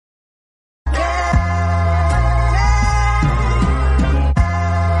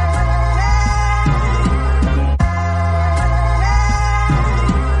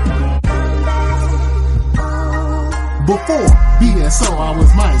before BSO, I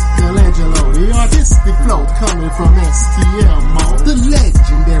was Michelangelo. The artistic flow coming from STL mode. The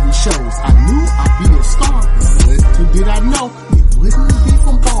legendary shows, I knew I'd be a star, but little did I know it wouldn't be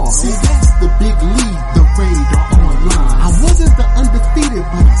from ball. See, that's the big league, the radar online. I wasn't the undefeated,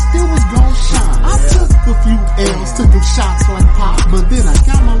 but I still was gon' shine. I took a few L's, took them shots like Pop, but then I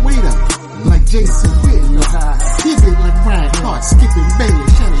got my weight up like Jason Whitlock. Pivot like Ryan Clark, skipping Bailey,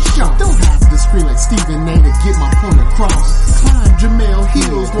 Shannon Sharp. Don't have to scream like Stephen A to get my point across. Climb Jamel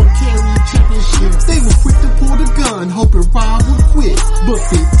Hills, won carry championships. They were quick to pull the gun, hoping Rob would quit. But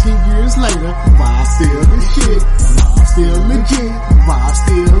 15 years later, Rob still the shit. Rob still legit. Rob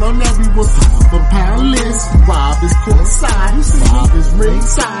still on everyone's pound for pound list. Rob is courtside. Rob is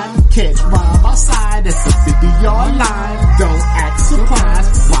ringside. Catch Rob outside at the 50-yard line. Don't act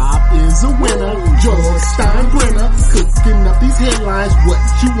surprised. Rob is a winner. George Steinbrenner cooking up these headlines. What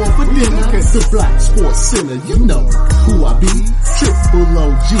you want for dinner? The Black Sports Center, you know who I be. Triple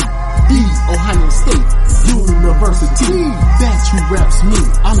OG, Ohio State University. That's who reps me.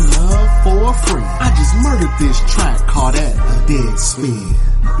 I'm love for a friend. I just murdered this track, called that a dead spin.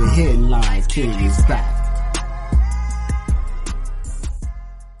 The headline king is back.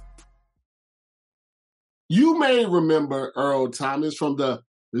 You may remember Earl Thomas from the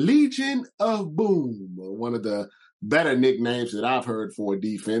Legion of Boom, one of the better nicknames that I've heard for a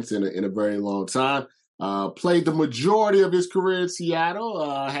defense in a very long time. Played the majority of his career in Seattle.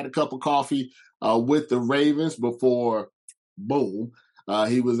 Had a cup of coffee with the Ravens before, boom,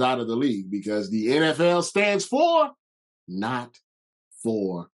 he was out of the league because the NFL stands for not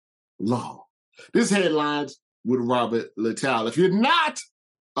for long. This headlines with Robert Littal. If you're not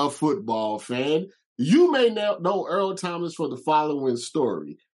a football fan, you may know Earl Thomas for the following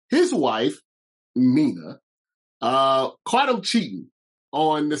story. His wife, Nina, caught him cheating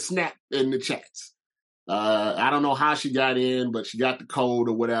on the Snap and the chats. I don't know how she got in, but she got the code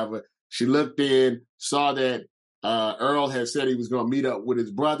or whatever. She looked in, saw that Earl had said he was going to meet up with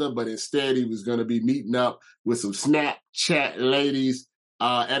his brother, but instead he was going to be meeting up with some Snapchat ladies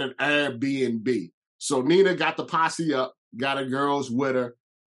at an Airbnb. So Nina got the posse up, got her girls with her,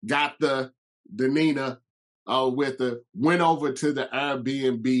 got the Nina with her, went over to the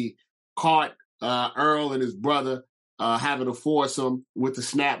Airbnb, caught Earl and his brother having a foursome with the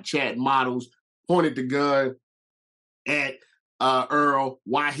Snapchat models, pointed the gun at Earl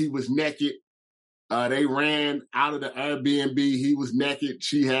while he was naked. They ran out of the Airbnb. He was naked.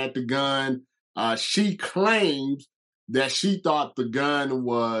 She had the gun. She claims that she thought the gun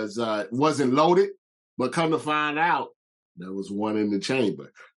wasn't loaded, but come to find out, there was one in the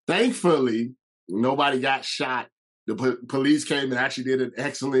chamber. Thankfully, nobody got shot. The police came and actually did an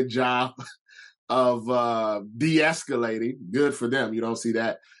excellent job of de-escalating. Good for them. You don't see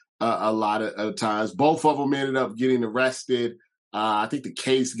that a lot of times. Both of them ended up getting arrested. I think the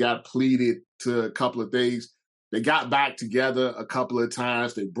case got pleaded to a couple of things. They got back together a couple of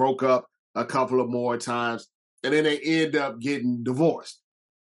times. They broke up a couple of more times. And then they end up getting divorced.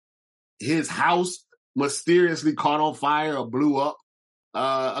 His house mysteriously caught on fire or blew up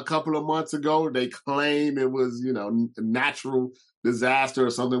a couple of months ago. They claim it was, a natural disaster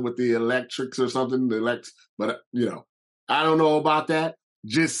or something with the electrics or something. But, I don't know about that.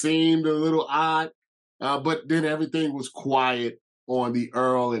 Just seemed a little odd. But then everything was quiet on the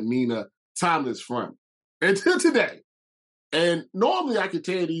Earl and Nina Thomas front until today. And normally I could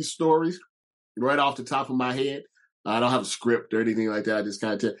tell you these stories right off the top of my head. I don't have a script or anything like that. I just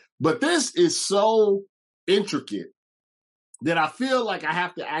kind of tell. But this is so intricate that I feel like I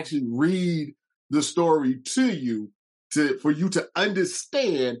have to actually read the story to you for you to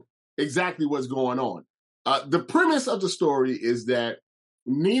understand exactly what's going on. The premise of the story is that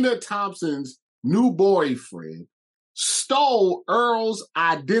Nina Thompson's new boyfriend stole Earl's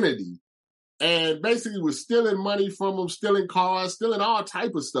identity and basically was stealing money from him, stealing cars, stealing all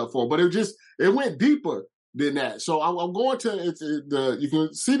type of stuff from him. But it went deeper than that. So I'm going to, you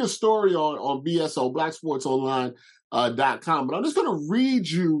can see the story on BSO, blacksportsonline.com, but I'm just going to read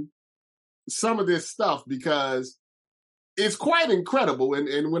you some of this stuff because it's quite incredible.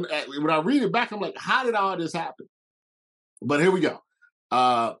 And when I read it back, I'm like, how did all this happen? But here we go.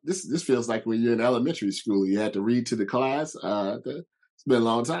 This feels like when you're in elementary school, you had to read to the class. It's been a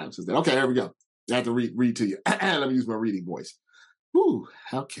long time since then. Okay, here we go. I have to read to you. Let me use my reading voice. Whew,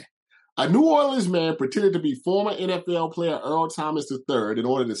 okay. A New Orleans man pretended to be former NFL player Earl Thomas III in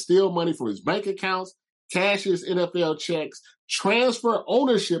order to steal money from his bank accounts, cash his NFL checks, transfer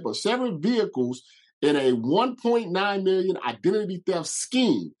ownership of several vehicles in a $1.9 million identity theft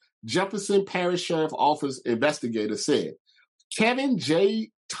scheme, Jefferson Parish Sheriff Office investigator said. Kevin J.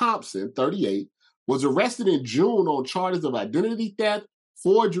 Thompson, 38, was arrested in June on charges of identity theft,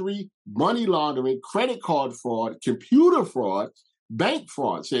 forgery, money laundering, credit card fraud, computer fraud, bank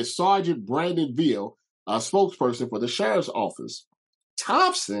fraud, says Sergeant Brandon Veal, a spokesperson for the sheriff's office.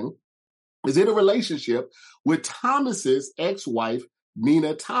 Thompson is in a relationship with Thomas's ex-wife,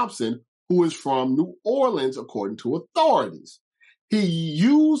 Nina Thompson, who is from New Orleans, according to authorities. He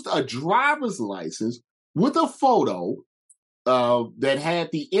used a driver's license with a photo that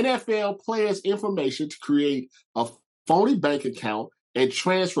had the NFL players' information to create a phony bank account and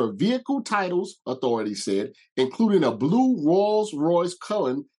transfer vehicle titles, authorities said, including a blue Rolls-Royce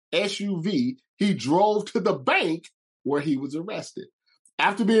Cullinan SUV he drove to the bank where he was arrested.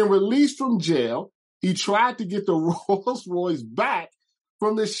 After being released from jail, he tried to get the Rolls-Royce back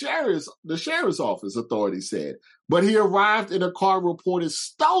from the sheriff's office, authorities said. But he arrived in a car reported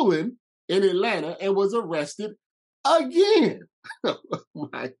stolen in Atlanta and was arrested again. Oh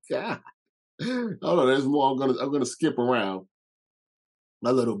my God. Hold on, there's more. I'm gonna skip around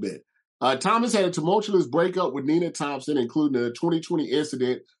a little bit. Thomas had a tumultuous breakup with Nina Thompson, including a 2020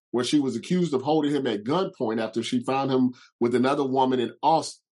 incident where she was accused of holding him at gunpoint after she found him with another woman in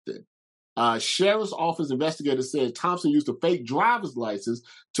Austin. Sheriff's office investigators said Thompson used a fake driver's license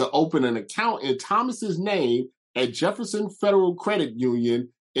to open an account in Thomas's name at Jefferson Federal Credit Union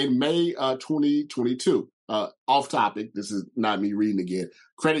in May 2022. Off topic, this is not me reading again.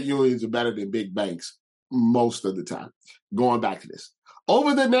 Credit unions are better than big banks most of the time. Going back to this.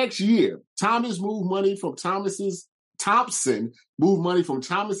 Over the next year, Thompson moved money from Thomas's accounts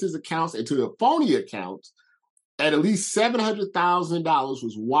into the phony accounts. At least $700,000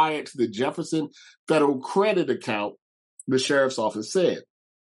 was wired to the Jefferson Federal Credit account, the sheriff's office said.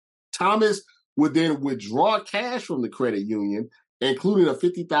 Thomas would then withdraw cash from the credit union, including a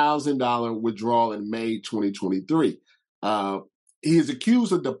 $50,000 withdrawal in May 2023. He is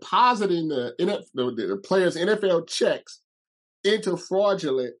accused of depositing the players' NFL checks into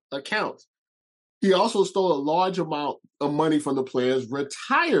fraudulent accounts. He also stole a large amount of money from the players'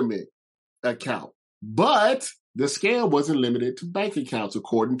 retirement account. But the scam wasn't limited to bank accounts,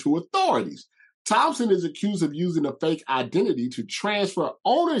 according to authorities. Thompson is accused of using a fake identity to transfer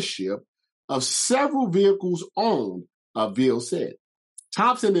ownership of several vehicles owned, Veal said.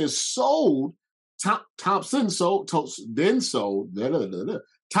 Thompson then sold Thomas's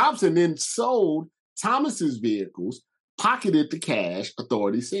vehicles, pocketed the cash,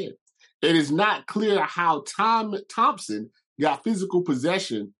 authorities said. It is not clear how Thompson got physical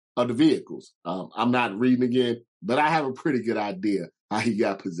possession of the vehicles. I'm not reading again, but I have a pretty good idea how he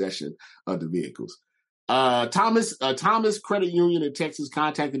got possession of the vehicles. Thomas Credit Union in Texas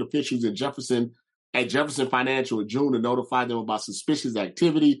contacted officials at Jefferson Financial in June to notify them about suspicious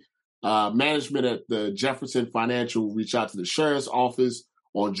activity. Management at the Jefferson Financial reached out to the sheriff's office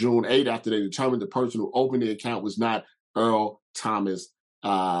on June 8 after they determined the person who opened the account was not Earl Thomas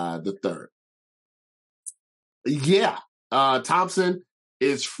III. Yeah, Thompson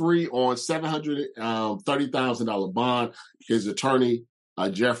is free on $730,000 bond. His attorney,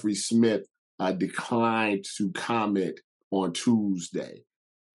 Jeffrey Smith, declined to comment on Tuesday.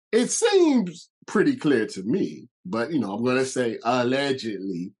 It seems pretty clear to me, but, I'm going to say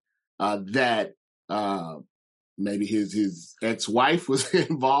allegedly that maybe his ex-wife was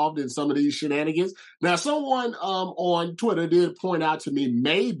involved in some of these shenanigans. Now, someone on Twitter did point out to me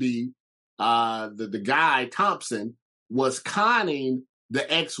maybe the guy, Thompson, was conning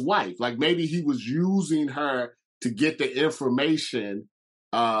the ex-wife. Like maybe he was using her to get the information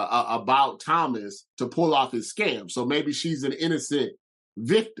about Thomas to pull off his scam. So maybe she's an innocent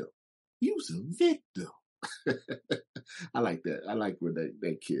victim. Use a victim. I like that. I like what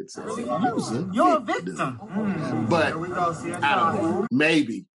that kid says. You're a victim. But I don't know.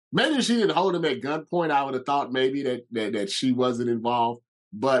 Maybe she didn't hold him at gunpoint. I would have thought maybe that she wasn't involved.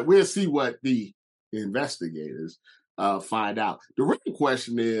 But we'll see what the investigators find out. The real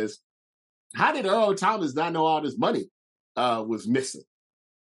question is, how did Earl Thomas not know all this money was missing?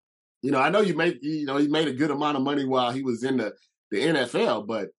 I know he made a good amount of money while he was in the NFL,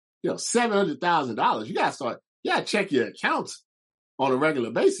 but $700,000. You gotta check your accounts on a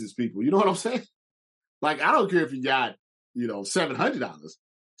regular basis, people. You know what I'm saying? Like, I don't care if you got, $700.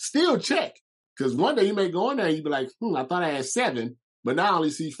 Still check. Because one day you may go in there and you be like, I thought I had 7, but now I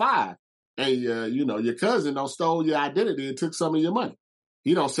only see 5. And, your cousin stole your identity and took some of your money.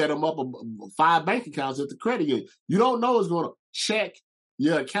 He set them up 5 bank accounts at the credit union. You don't know what's going to check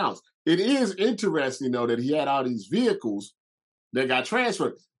your accounts. It is interesting, though, that he had all these vehicles that got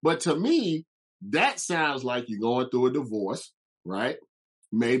transferred. But to me, that sounds like you're going through a divorce, right?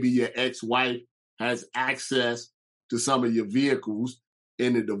 Maybe your ex-wife has access to some of your vehicles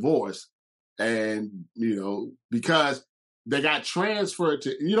in the divorce. And, because they got transferred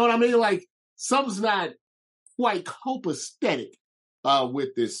to, you know what I mean? Like, something's not quite copacetic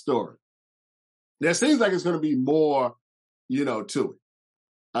with this story. There seems like it's going to be more, to it.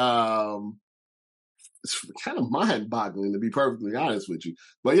 It's kind of mind-boggling, to be perfectly honest with you.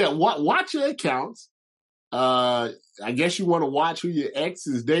 But yeah, watch your accounts. I guess you want to watch who your ex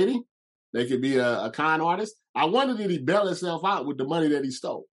is dating. They could be a con artist. I wonder, did he bail himself out with the money that he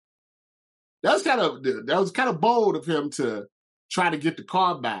stole? That was kind of bold of him to try to get the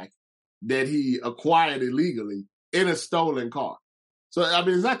car back that he acquired illegally in a stolen car. So, I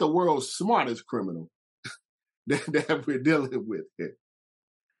mean, it's not the world's smartest criminal that we're dealing with here.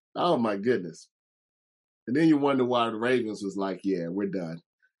 Oh, my goodness. And then you wonder why the Ravens was like, yeah, we're done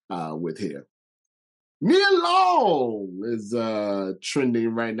with him. Nia Long is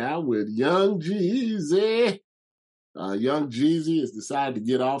trending right now with Young Jeezy. Young Jeezy has decided to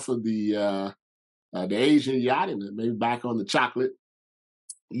get off of the Asian yacht and maybe back on the chocolate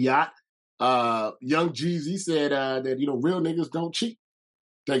yacht. Young Jeezy said that, real niggas don't cheat.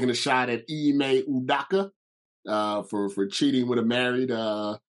 Taking a shot at Ime Udoka for cheating with a married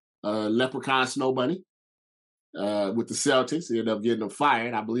leprechaun snow bunny. With the Celtics. He ended up getting them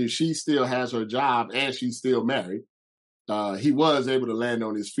fired. I believe she still has her job and she's still married. He was able to land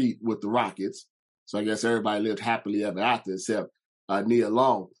on his feet with the Rockets. So I guess everybody lived happily ever after except Nia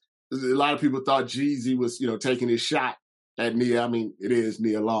Long. A lot of people thought Jeezy was, taking his shot at Nia. I mean, it is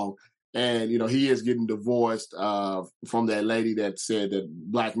Nia Long. And, he is getting divorced from that lady that said that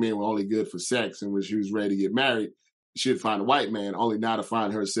black men were only good for sex. And when she was ready to get married, she'd find a white man, only now to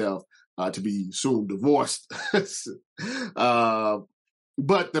find herself to be soon divorced. But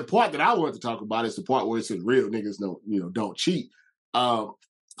the part that I wanted to talk about is the part where it says real niggas don't cheat.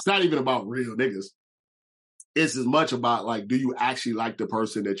 It's not even about real niggas. It's as much about, like, do you actually like the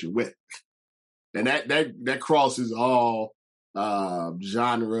person that you're with? And that crosses all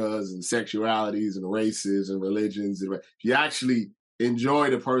genres and sexualities and races and religions. If you actually enjoy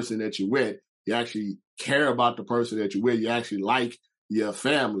the person that you're with, you actually care about the person that you're with, you actually like your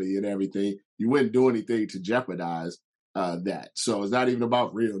family and everything, you wouldn't do anything to jeopardize that. So it's not even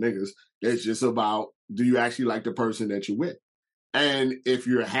about real niggas. It's just about, do you actually like the person that you're with? And if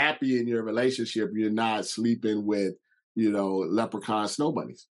you're happy in your relationship, you're not sleeping with, leprechaun snow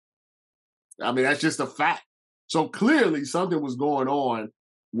bunnies. I mean, that's just a fact. So clearly something was going on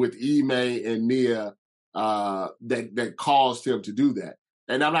with Ime and Nia that caused him to do that.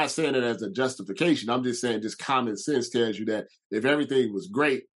 And I'm not saying it as a justification. I'm just saying just common sense tells you that if everything was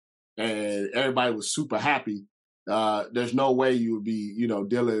great and everybody was super happy, there's no way you would be,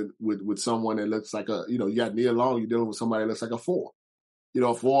 dealing with someone that looks like you got Nia Long, you're dealing with somebody that looks like a 4,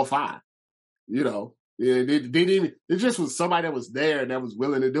 4 or 5, it just was somebody that was there and that was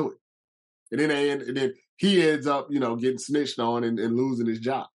willing to do it. And then he ends up, getting snitched on and losing his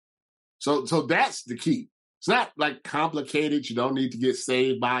job. So that's the key. It's not like complicated. You don't need to get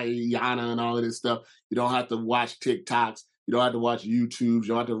saved by Yana and all of this stuff. You don't have to watch TikToks. You don't have to watch YouTubes. You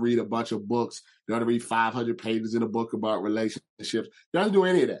don't have to read a bunch of books. You don't have to read 500 pages in a book about relationships. You don't have to do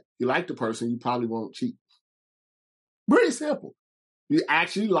any of that. If you like the person, you probably won't cheat. Pretty simple. You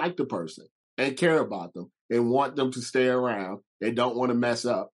actually like the person and care about them and want them to stay around and don't want to mess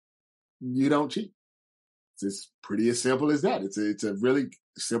up, you don't cheat. It's pretty as simple as that. It's a really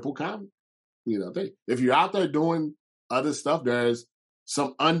simple thing. If you're out there doing other stuff, there's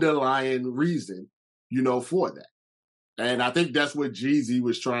some underlying reason, for that. And I think that's what Jeezy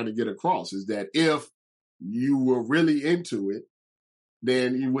was trying to get across, is that if you were really into it,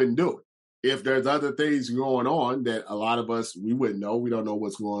 then you wouldn't do it. If there's other things going on that a lot of us, we wouldn't know, we don't know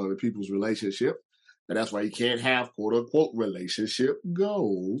what's going on in people's relationship. And that's why you can't have quote unquote relationship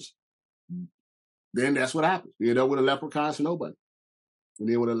goals. Then that's what happens. You end up with a leprechaun snow bunny.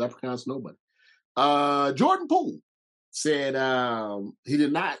 Jordan Poole said he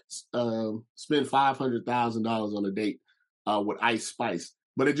did not spend $500,000 on a date with Ice Spice,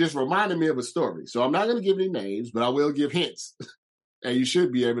 but it just reminded me of a story. So I'm not going to give any names, but I will give hints, and you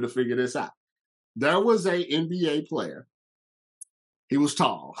should be able to figure this out. There was a NBA player. He was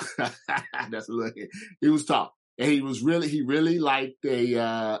tall. That's a little hint. He was tall, and he really liked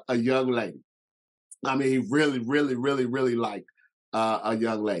a young lady. I mean, he really, really, really, really liked a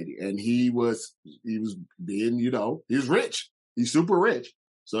young lady, and he was being, he was rich. He's super rich,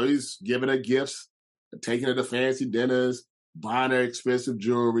 so he's giving her gifts, taking her to fancy dinners, buying her expensive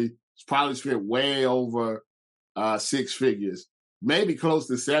jewelry. He's probably spent way over 6 figures, maybe close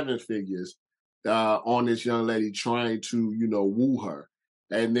to 7 figures, on this young lady, trying to, woo her.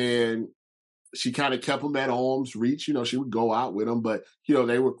 And then she kind of kept him at arm's reach. She would go out with him, but,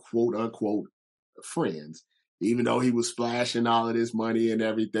 they were quote unquote friends, even though he was splashing all of this money and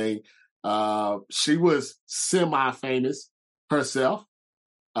everything. She was semi-famous herself,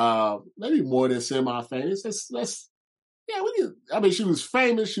 maybe more than semi-famous. She was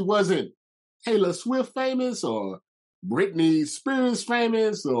famous. She wasn't Taylor Swift famous or Britney Spears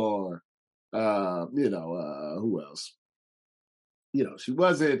famous or, who else? She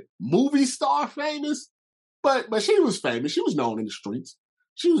wasn't movie star famous, but she was famous. She was known in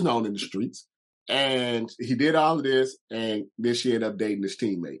the streets. And he did all of this, and then she ended up dating his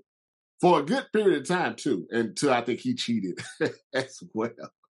teammate for a good period of time, too, until I think he cheated as well.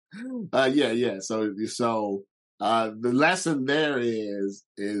 So the lesson there is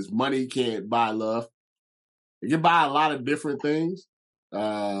money can't buy love. It can buy a lot of different things,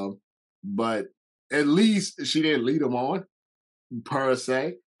 but at least she didn't lead him on, per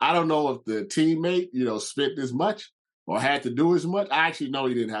se. I don't know if the teammate, spent as much or had to do as much. I actually know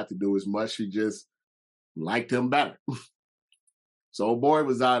he didn't have to do as much. She just liked him better. So boy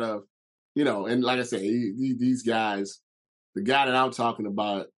was out of, and like I said, these guys, the guy that I'm talking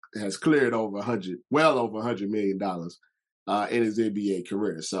about has cleared well over $100 million in his NBA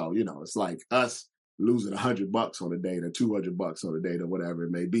career. So, it's like us losing $100 on a date or $200 on a date or whatever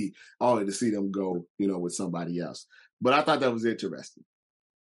it may be, only to see them go, with somebody else. But I thought that was interesting.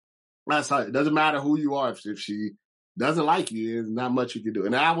 It doesn't matter who you are. If she doesn't like you, there's not much you can do.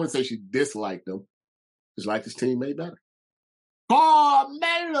 And I wouldn't say she disliked him. Just liked his teammate better.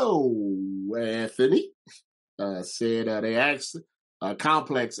 Carmelo, Anthony, said they asked,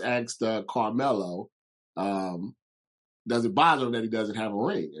 Complex asked Carmelo, does it bother him that he doesn't have a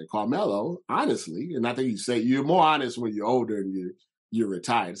ring? And Carmelo, honestly, and I think you say you're more honest when you're older and you're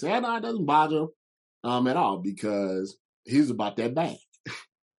retired. Say, no, it doesn't bother him at all because he's about that bag.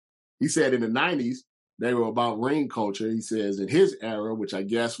 He said in the 90s, they were about ring culture. He says in his era, which I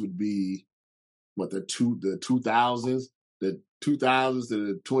guess would be the 2000s, to the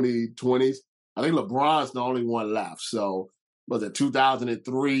 2020s. I think LeBron's the only one left. So was it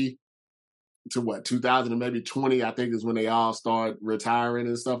 2003 to 2000 and maybe 20, I think is when they all start retiring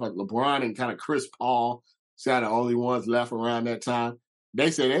and stuff. Like LeBron and kind of Chris Paul sound the only ones left around that time.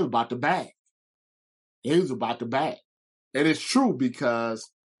 They say they was about to bag. He was about to bag. And it's true because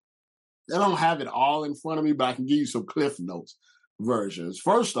I don't have it all in front of me, but I can give you some Cliff Notes versions.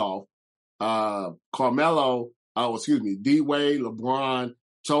 First off, D-Wade, LeBron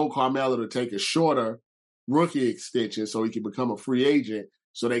told Carmelo to take a shorter rookie extension so he could become a free agent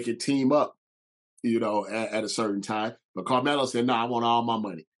so they could team up, at a certain time. But Carmelo said, no, I want all my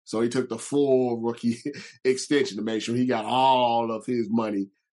money. So he took the full rookie extension to make sure he got all of his money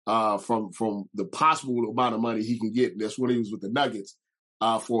from the possible amount of money he can get. That's when he was with the Nuggets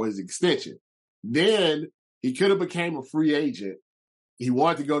for his extension. Then he could have became a free agent. He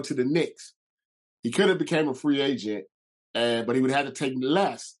wanted to go to the Knicks. He could have became a free agent, but he would have to take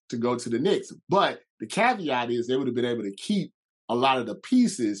less to go to the Knicks. But the caveat is they would have been able to keep a lot of the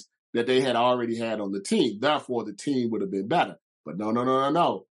pieces that they had already had on the team. Therefore, the team would have been better. But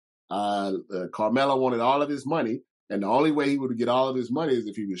no. Carmelo wanted all of his money, and the only way he would get all of his money is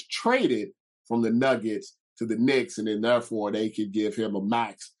if he was traded from the Nuggets to the Knicks, and then therefore they could give him a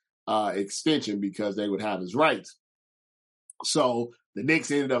max extension because they would have his rights. So the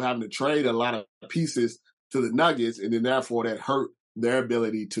Knicks ended up having to trade a lot of pieces to the Nuggets, and then therefore that hurt their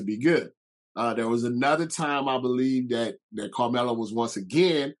ability to be good. There was another time, I believe, that Carmelo was once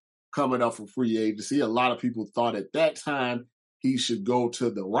again coming up for free agency. A lot of people thought at that time he should go to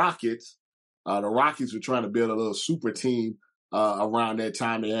the Rockets. The Rockets were trying to build a little super team around that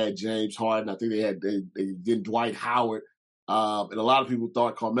time. They had James Harden. I think they did Dwight Howard. And a lot of people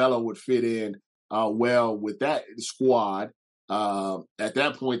thought Carmelo would fit in well with that squad. At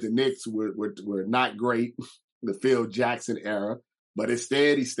that point, the Knicks were not great, the Phil Jackson era. But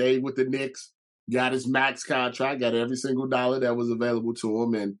instead, he stayed with the Knicks, got his max contract, got every single dollar that was available to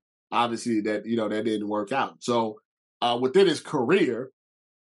him. And obviously that didn't work out. So within his career,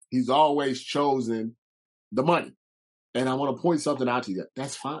 he's always chosen the money. And I want to point something out to you.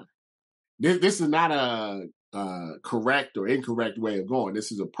 That's fine. This is not a correct or incorrect way of going.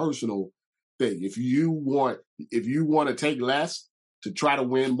 This is a personal thing. If you want to take less to try to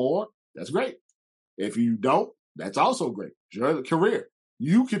win more, that's great. If you don't, that's also great. It's your career.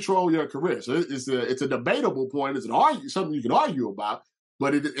 You control your career. So it's a debatable point. It's something you can argue about.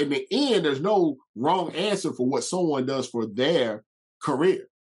 But in the end, there's no wrong answer for what someone does for their career.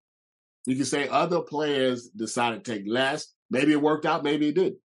 You can say other players decided to take less. Maybe it worked out. Maybe it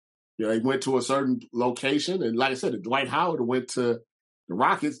didn't. He went to a certain location. And like I said, Dwight Howard went to The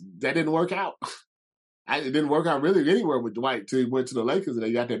Rockets, that didn't work out. It didn't work out really anywhere with Dwight until he went to the Lakers and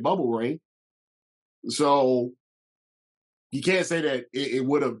they got that bubble ring. So you can't say that it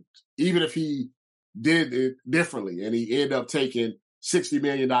would have, even if he did it differently and he ended up taking $60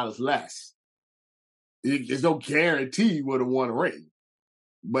 million less, there's no guarantee he would have won a ring.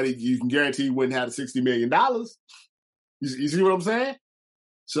 But you can guarantee he wouldn't have the $60 million. You see what I'm saying?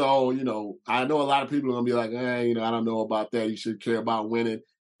 So, I know a lot of people are going to be like, I don't know about that. You should care about winning.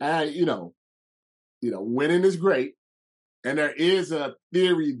 Winning is great. And there is a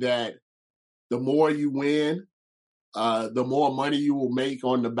theory that the more you win, the more money you will make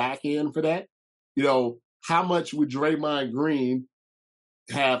on the back end for that. How much would Draymond Green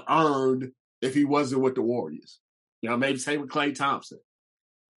have earned if he wasn't with the Warriors? Maybe same with Klay Thompson.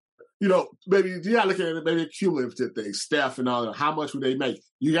 Maybe you got to look at it, maybe a cumulative thing, Steph and all that. How much would they make?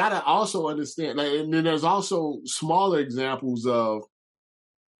 You got to also understand, and then there's also smaller examples of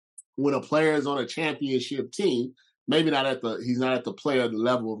when a player is on a championship team, maybe he's not at the player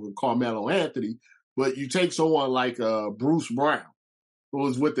level of Carmelo Anthony, but you take someone like Bruce Brown, who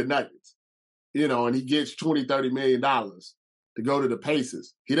was with the Nuggets, and he gets $20-30 million to go to the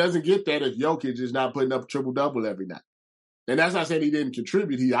Pacers. He doesn't get that if Jokic is not putting up a triple-double every night. And that's not saying he didn't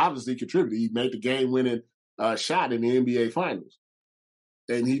contribute. He obviously contributed. He made the game-winning shot in the NBA Finals,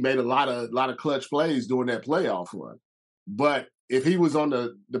 and he made a lot of clutch plays during that playoff run. But if he was on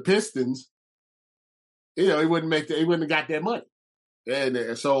the Pistons, he wouldn't have got that money.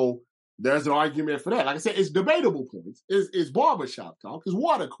 And so there's an argument for that. Like I said, it's debatable points. It's barbershop talk. It's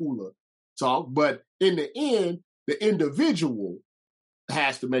water cooler talk. But in the end, the individual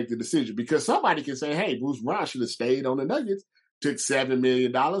has to make the decision, because somebody can say, hey, Bruce Brown should have stayed on the Nuggets, took $7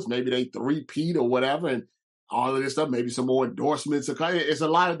 million, maybe they three-peat or whatever, and all of this stuff, maybe some more endorsements. It's a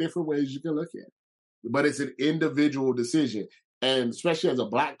lot of different ways you can look at it. But it's an individual decision. And especially as a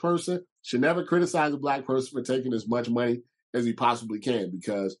black person, should never criticize a black person for taking as much money as he possibly can,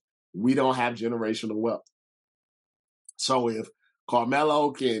 because we don't have generational wealth. So if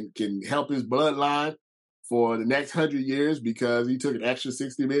Carmelo can help his bloodline for the next 100 years because he took an extra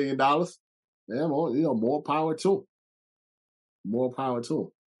 $60 million, more power to him. More power to him.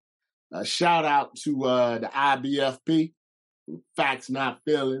 A shout out to the IBFP, Facts Not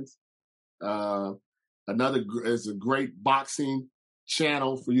Feelings. Another is a great boxing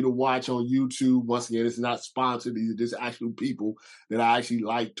channel for you to watch on YouTube. Once again, it's not sponsored. These are just actual people that I actually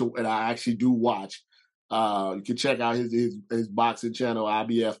like to, and I actually do watch. You can check out his boxing channel,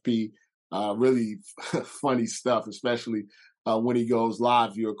 IBFP. Really funny stuff, especially when he goes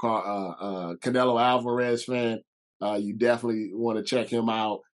live. If you're a Canelo Alvarez fan, you definitely want to check him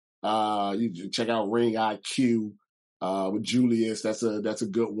out. You can check out Ring IQ with Julius. That's a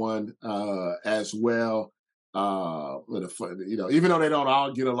good one as well. Even though they don't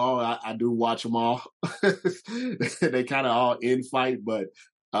all get along, I do watch them all. They kind of all infight, but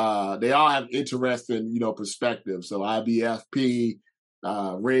they all have interesting, perspectives. So IBFP,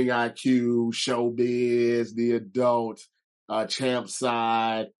 Ring IQ, Showbiz, The Adult, Champ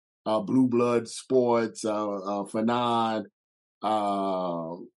Side, Blue Blood Sports, Fanon.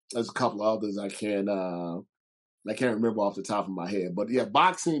 There's a couple others I can't remember off the top of my head. But yeah,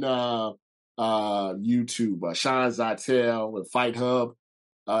 boxing YouTube, Sean Zytel with Fight Hub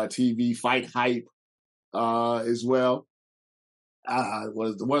TV, Fight Hype as well.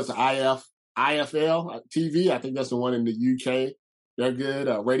 What is the IFL TV? I think that's the one in the UK. They're good.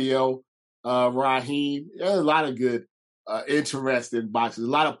 Radio Raheem. There's a lot of good, interesting boxing. A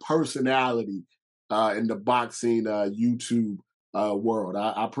lot of personality in the boxing YouTube world.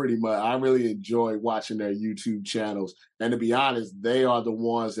 I really enjoy watching their YouTube channels. And to be honest, they are the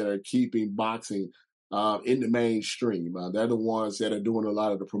ones that are keeping boxing in the mainstream. They're the ones that are doing a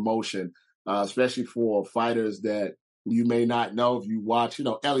lot of the promotion, especially for fighters that you may not know if you watch.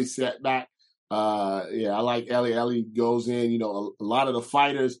 Ellie Setback. I like Ellie. Ellie goes in, a lot of the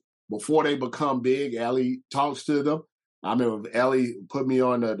fighters, before they become big, Ellie talks to them. I remember Ellie put me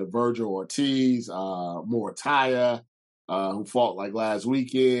on the Virgil Ortiz, Morataya, who fought like last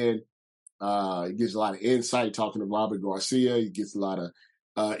weekend. He gets a lot of insight talking to Robert Garcia. He gets a lot of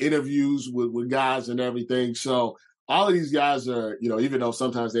interviews with guys and everything. So all of these guys are, even though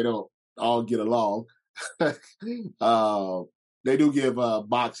sometimes they don't all get along, they do give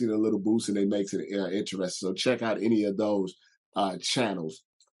boxing a little boost, and they makes it interesting. So check out any of those channels.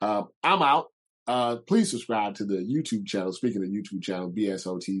 I'm out. Please subscribe to the YouTube channel. Speaking of YouTube channel,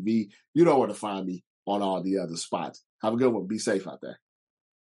 BSO TV, you know where to find me on all the other spots. Have a good one. Be safe out there.